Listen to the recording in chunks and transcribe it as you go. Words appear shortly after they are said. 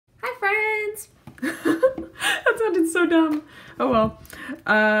That sounded so dumb. Oh well.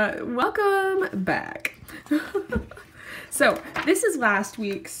 Welcome back. So this is last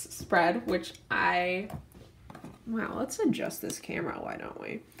week's spread, which let's adjust this camera, why don't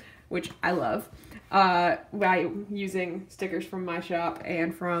we? Which I love. By using stickers from my shop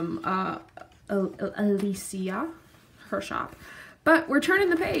and from Alicia, her shop. But we're turning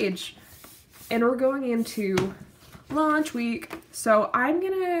the page and we're going into launch week. So I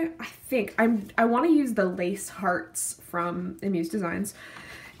want to use the lace hearts from Amuse Designs.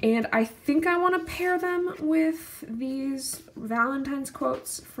 And I think I want to pair them with these Valentine's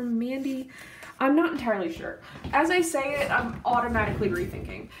quotes from Mandy. I'm not entirely sure. As I say it, I'm automatically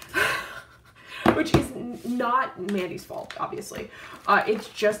rethinking. Which is not Mandy's fault, obviously. It's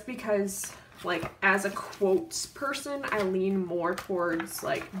just because, like, as a quotes person, I lean more towards,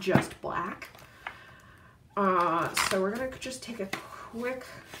 like, just black. So we're gonna just take a quick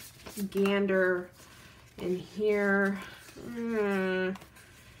gander in here.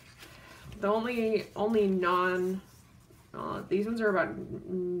 The only these ones are about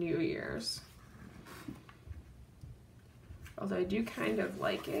New Year's. Although I do kind of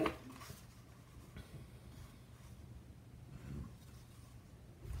like it.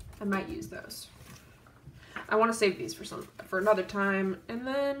 I might use those. I want to save these for another time, and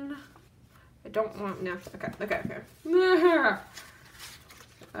then I don't want okay.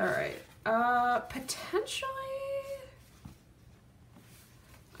 All right. Potentially,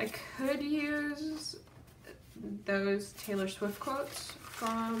 I could use those Taylor Swift quotes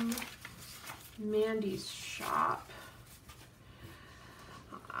from Mandy's shop.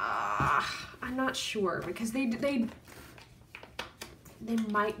 I'm not sure because they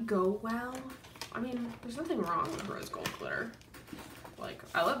might go well. I mean, there's nothing wrong with rose gold glitter. Like,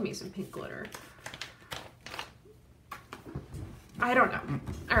 I love me some pink glitter. I don't know.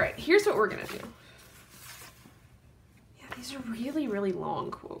 All right, here's what we're gonna do. Yeah, these are really, really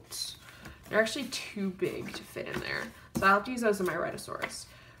long quotes. They're actually too big to fit in there. So I'll have to use those in my Rhetosaurus.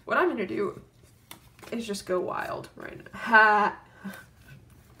 What I'm gonna do is just go wild right now. Ha!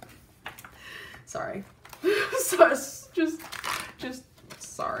 Sorry. So just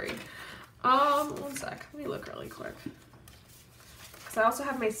sorry. One sec. Let me look really quick. Because I also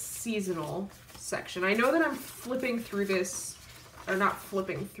have my seasonal section. I know that I'm flipping through this, or not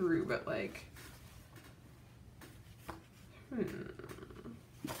flipping through, but like,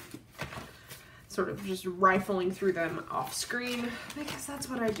 sort of just rifling through them off screen, because that's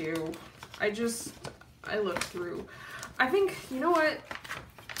what I do. I look through. I think, you know what?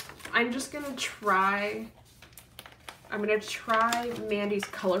 I'm gonna try Mandy's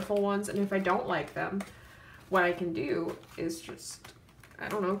colorful ones, and if I don't like them, what I can do is just, I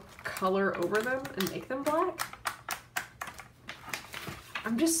don't know, color over them and make them black.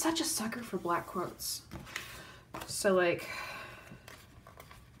 I'm just such a sucker for black quotes. So like,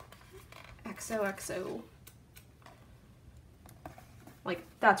 XOXO. Like,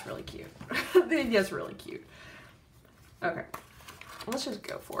 that's really cute. That's really cute. Okay. Let's just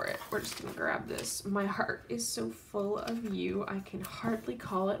go for it. We're just gonna grab this. My heart is so full of you, I can hardly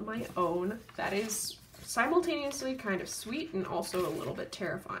call it my own. That is simultaneously kind of sweet and also a little bit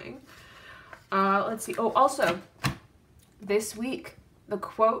terrifying. Let's see. Oh, also, this week, the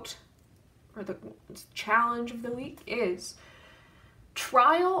quote, or the challenge of the week is,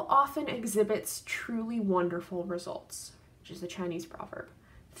 trial often exhibits truly wonderful results, which is a Chinese proverb.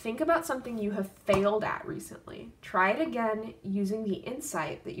 Think about something you have failed at recently. Try it again using the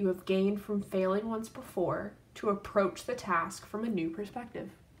insight that you have gained from failing once before to approach the task from a new perspective.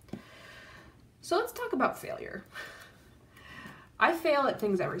 So let's talk about failure. I fail at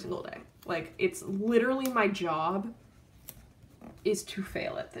things every single day. Like, it's literally my job is to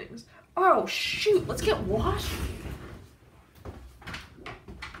fail at things. Oh shoot, let's get washi.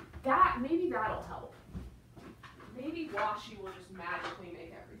 Maybe that'll help. Maybe washi will just magically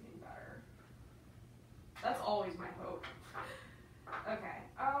make everything better. That's always my hope. Okay,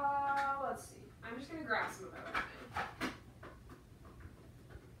 let's see. I'm just gonna grab some of everything.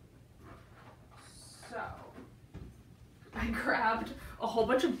 So, I grabbed a whole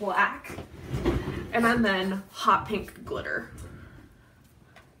bunch of black and then hot pink glitter.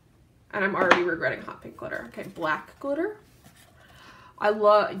 And I'm already regretting hot pink glitter. Okay, black glitter.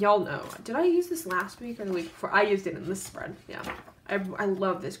 Y'all know, did I use this last week or the week before? I used it in this spread, yeah. I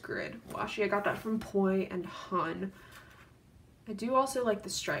love this grid washi. I got that from Poi and Hun. I do also like the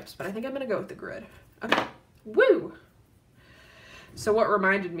stripes, but I think I'm gonna go with the grid. Okay, woo! So what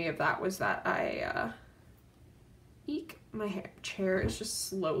reminded me of that was that my chair is just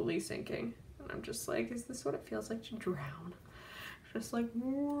slowly sinking. And I'm just like, is this what it feels like to drown? Just like,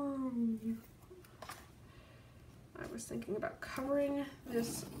 was thinking about covering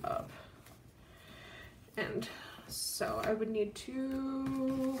this up. And so I would need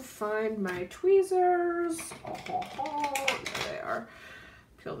to find my tweezers. Oh, there they are.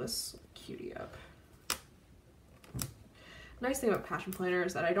 Peel this cutie up. Nice thing about Passion Planner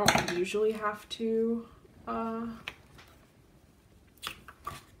is that I don't usually have to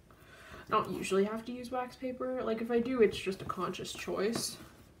use wax paper. Like if I do, it's just a conscious choice.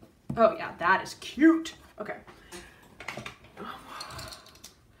 Oh yeah, that is cute. Okay.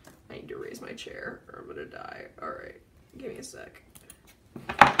 I need to raise my chair or I'm gonna die. All right, give me a sec.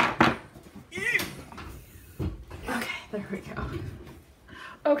 Okay, there we go.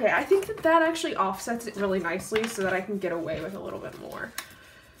 Okay, I think that actually offsets it really nicely so that I can get away with a little bit more.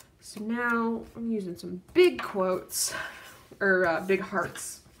 So now I'm using some big quotes, or big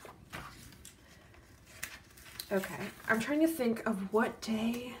hearts. Okay, I'm trying to think of what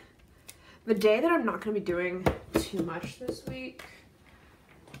day, the day that I'm not gonna be doing too much this week.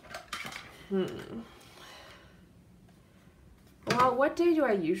 Well, what day do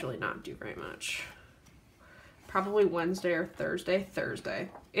I usually not do very much? Probably Wednesday or Thursday. Thursday.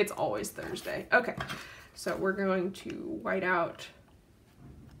 It's always Thursday. Okay, so we're going to white out.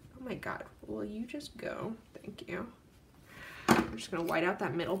 Oh my god, will you just go? Thank you. I'm just gonna white out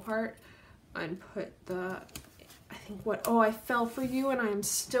that middle part and put the, I think what, oh, I fell for you and I am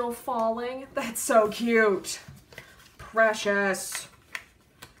still falling. That's so cute. Precious.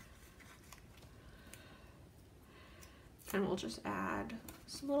 And we'll just add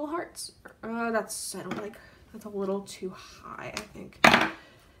some little hearts. That's, I don't like, that's a little too high, I think.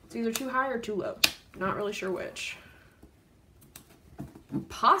 It's either too high or too low. Not really sure which.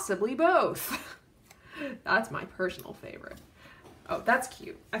 Possibly both. That's my personal favorite. Oh, that's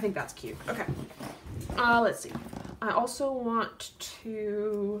cute. I think that's cute. Okay. Let's see. I also want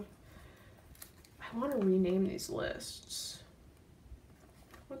to rename these lists.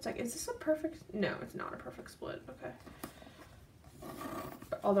 One sec. Is this a perfect? No, it's not a perfect split. Okay.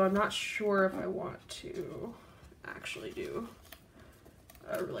 Although I'm not sure if I want to actually do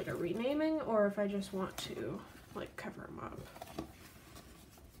like a renaming or if I just want to like cover them up.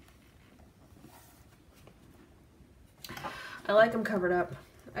 I like them covered up.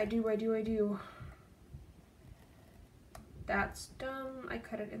 I do. That's dumb. I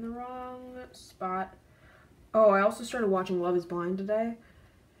cut it in the wrong spot. Oh, I also started watching Love is Blind today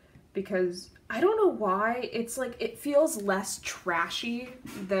because I don't know why. It's like, it feels less trashy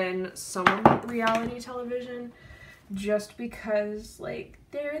than some of the reality television just because, like,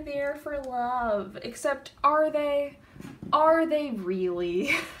 they're there for love. Except, are they? Are they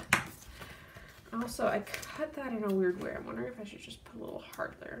really? Also, I cut that in a weird way. I'm wondering if I should just put a little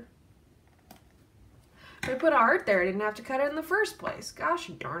heart there. If I put a heart there, I didn't have to cut it in the first place. Gosh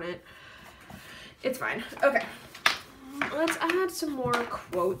darn it. It's fine. Okay. Let's add some more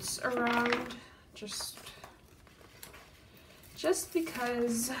quotes around, just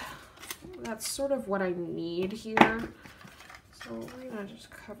because that's sort of what I need here. So we're gonna just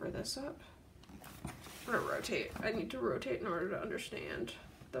cover this up. I'm gonna rotate. I need to rotate in order to understand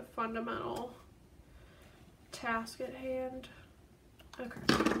the fundamental task at hand. Okay,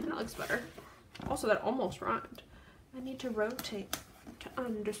 that looks better. Also, that almost rhymed. I need to rotate to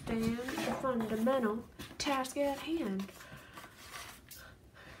understand the fundamental task at hand.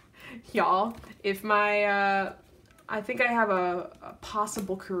 Y'all, if my, I think I have a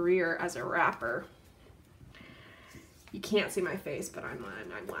possible career as a rapper. You can't see my face, but I'm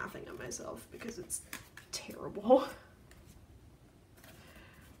laughing at myself because it's terrible.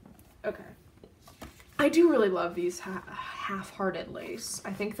 Okay. I do really love these half-hearted lace.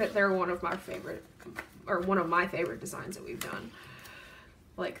 I think that they're one of my favorite designs that we've done.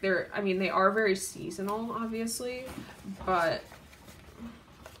 Like I mean, they are very seasonal, obviously, but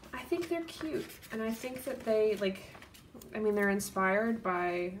I think they're cute. And I think that they, like, I mean, they're inspired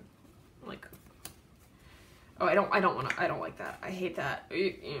by, like, oh, I don't like that. I hate that.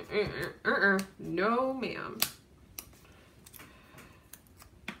 No, ma'am.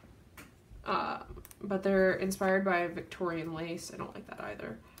 But they're inspired by Victorian lace. I don't like that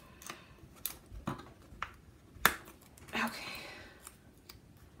either. Okay.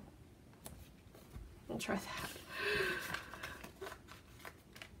 We'll try that.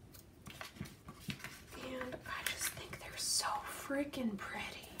 And I just think they're so freaking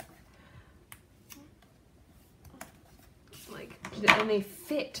pretty. Like, and they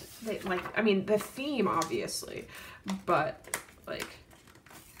fit. I mean, the theme, obviously, but, like,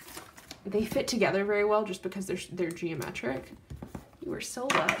 they fit together very well just because they're geometric. You are so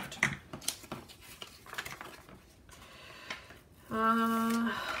loved.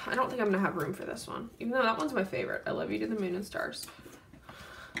 I I don't think I'm gonna have room for this one, even though that one's my favorite. I love you to the moon and stars.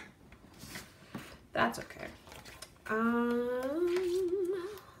 That's okay.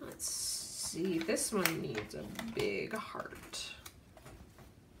 Let's see. This one needs a big heart.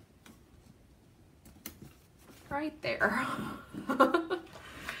 Right there.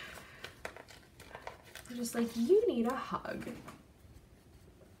 Just like, you need a hug.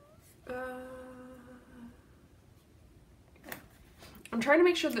 I'm trying to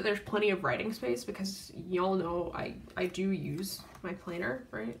make sure that there's plenty of writing space because y'all know I do use my planner,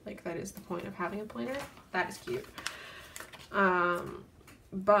 right? Like that is the point of having a planner. That is cute.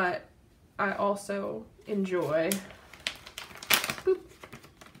 But I also enjoy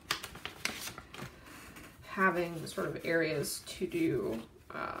having sort of areas to do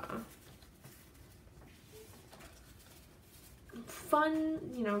fun,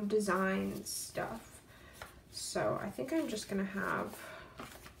 you know, design stuff. So I think I'm just gonna have,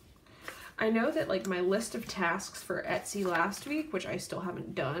 I know that like my list of tasks for Etsy last week, which I still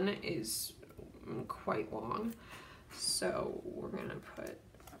haven't done, is quite long. So we're gonna put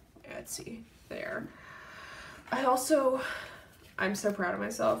Etsy there. I'm so proud of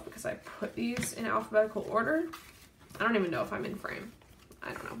myself because I put these in alphabetical order. I don't even know if I'm in frame.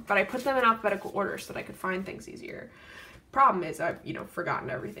 I don't know, but I put them in alphabetical order so that I could find things easier. Problem is I've, you know, forgotten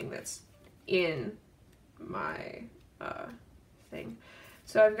everything that's in my thing.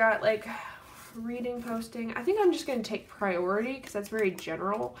 So I've got like reading, posting. I think I'm just going to take priority because that's very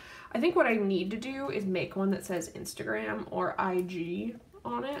general. I think what I need to do is make one that says Instagram or IG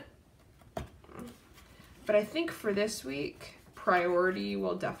on it. But I think for this week, priority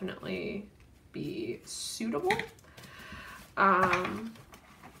will definitely be suitable.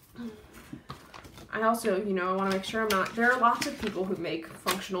 I also, you know, I want to make sure I'm not, there are lots of people who make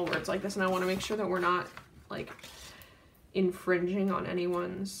functional words like this, and I want to make sure that we're not, like, infringing on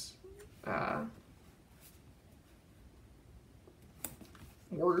anyone's,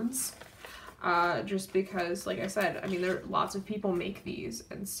 words. Just because, like I said, I mean, there are lots of people make these,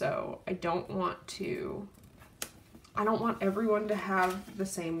 and so I don't want everyone to have the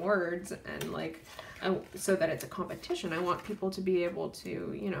same words, and, like, so that it's a competition. I want people to be able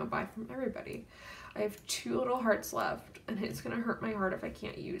to, you know, buy from everybody. I have 2 little hearts left, and it's gonna hurt my heart if I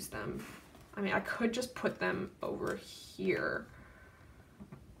can't use them. I mean, I could just put them over here,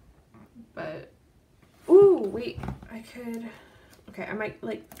 but, ooh, wait, I could, okay, I might,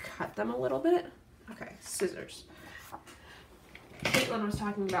 like, cut them a little bit. Okay, scissors. Caitlin was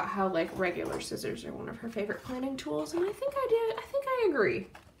talking about how, like, regular scissors are one of her favorite planning tools, and I think I agree.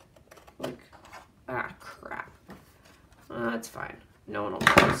 Like, ah, crap. That's fine. No one will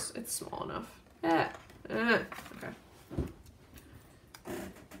notice. It's small enough. Okay.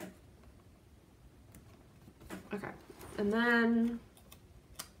 Okay, and then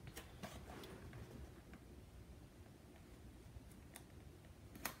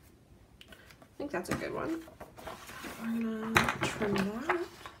I think that's a good one. We're gonna trim that.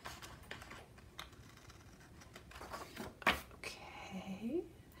 Okay,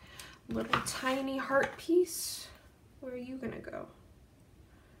 little tiny heart piece. Where are you gonna go?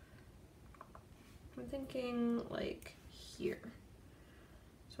 I'm thinking like here.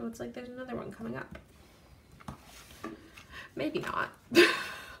 So it's like there's another one coming up. Maybe not.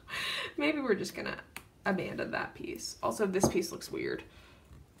 Maybe we're just gonna abandon that piece. Also, this piece looks weird.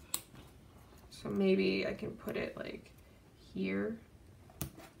 So maybe I can put it like here.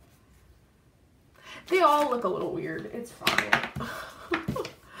 They all look a little weird. It's fine.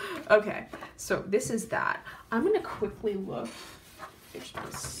 Okay, so this is that. I'm gonna quickly look. Just want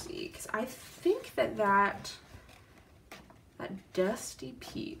to see, because I think that dusty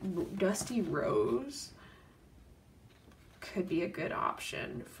rose could be a good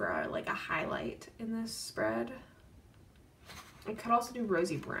option for like a highlight in this spread. I could also do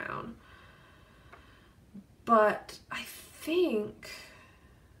rosy brown, but I think,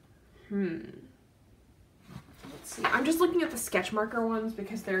 let's see. I'm just looking at the sketch marker ones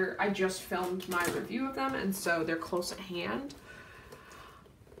because I just filmed my review of them, and so they're close at hand.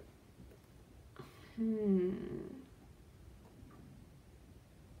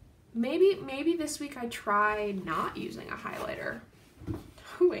 Maybe this week I try not using a highlighter.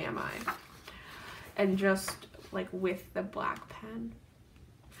 Who am I? And just like with the black pen.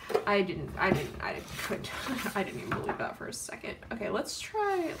 I didn't even believe that for a second. Okay, let's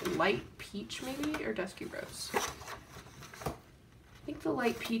try light peach maybe, or dusky rose. I think the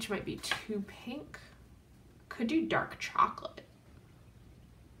light peach might be too pink. Could do dark chocolate.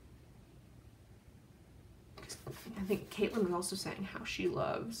 I think Caitlin was also saying how she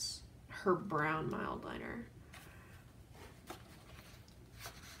loves her brown mild liner.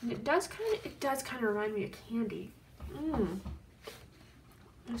 And it does kind of remind me of candy.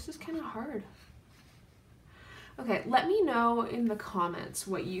 This is kind of hard. Okay, let me know in the comments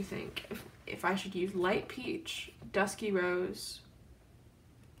what you think. If I should use light peach, dusky rose,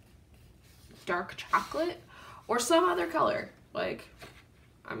 dark chocolate, or some other color. Like,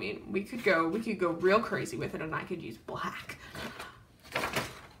 I mean, we could go real crazy with it, and I could use black.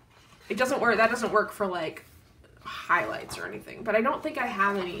 It doesn't work. That doesn't work for like highlights or anything. But I don't think I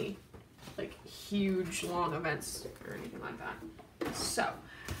have any like huge long events or anything like that. So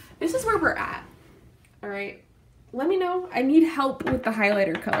this is where we're at. All right. Let me know. I need help with the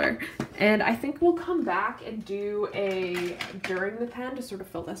highlighter color, and I think we'll come back and do a during the pen to sort of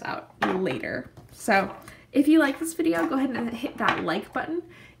fill this out later. So if you like this video, go ahead and hit that like button.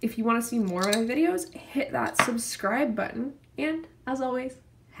 If you want to see more of my videos, hit that subscribe button. And as always,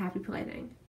 happy planning.